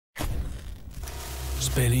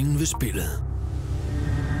Spændingen ved spillet.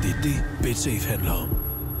 Det er det, BetSafe handler om.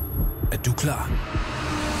 Er du klar?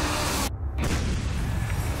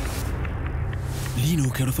 Lige nu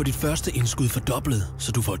kan du få dit første indskud fordoblet,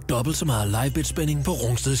 så du får dobbelt så meget live-bet-spænding på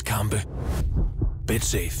Rungsteds kampe.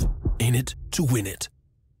 BetSafe. In it to win it.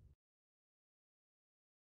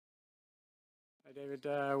 Hi David,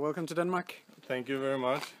 welcome to Denmark. Thank you very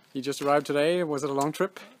much. You just arrived today. Was it a long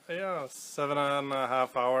trip? Yeah,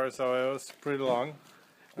 7.5 hours, so it was pretty long.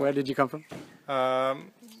 Where did you come from?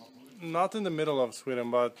 Not in the middle of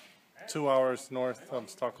Sweden, but 2 hours north of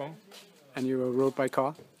Stockholm. And you rode by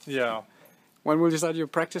car? Yeah. When will you start your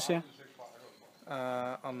practice here?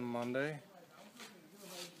 On Monday.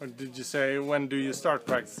 Or did you say when do you start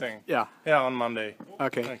practicing? Yeah. Yeah, on Monday.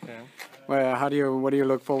 Okay. Okay. Well, what do you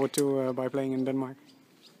look forward to by playing in Denmark?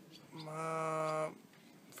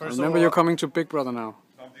 First Remember, you're coming to Big Brother now.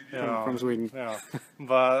 Yeah, from Sweden. Yeah,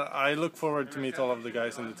 but I look forward to meet all of the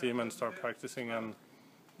guys in the team and start practicing and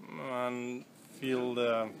feel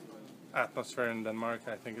the atmosphere in Denmark.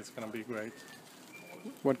 I think it's going to be great.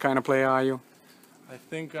 What kind of player are you? I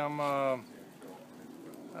think I'm a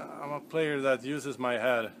player that uses my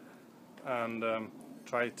head and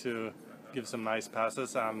try to give some nice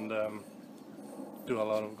passes and do a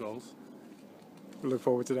lot of goals. We look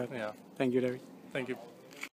forward to that. Yeah. Thank you, David. Thank you.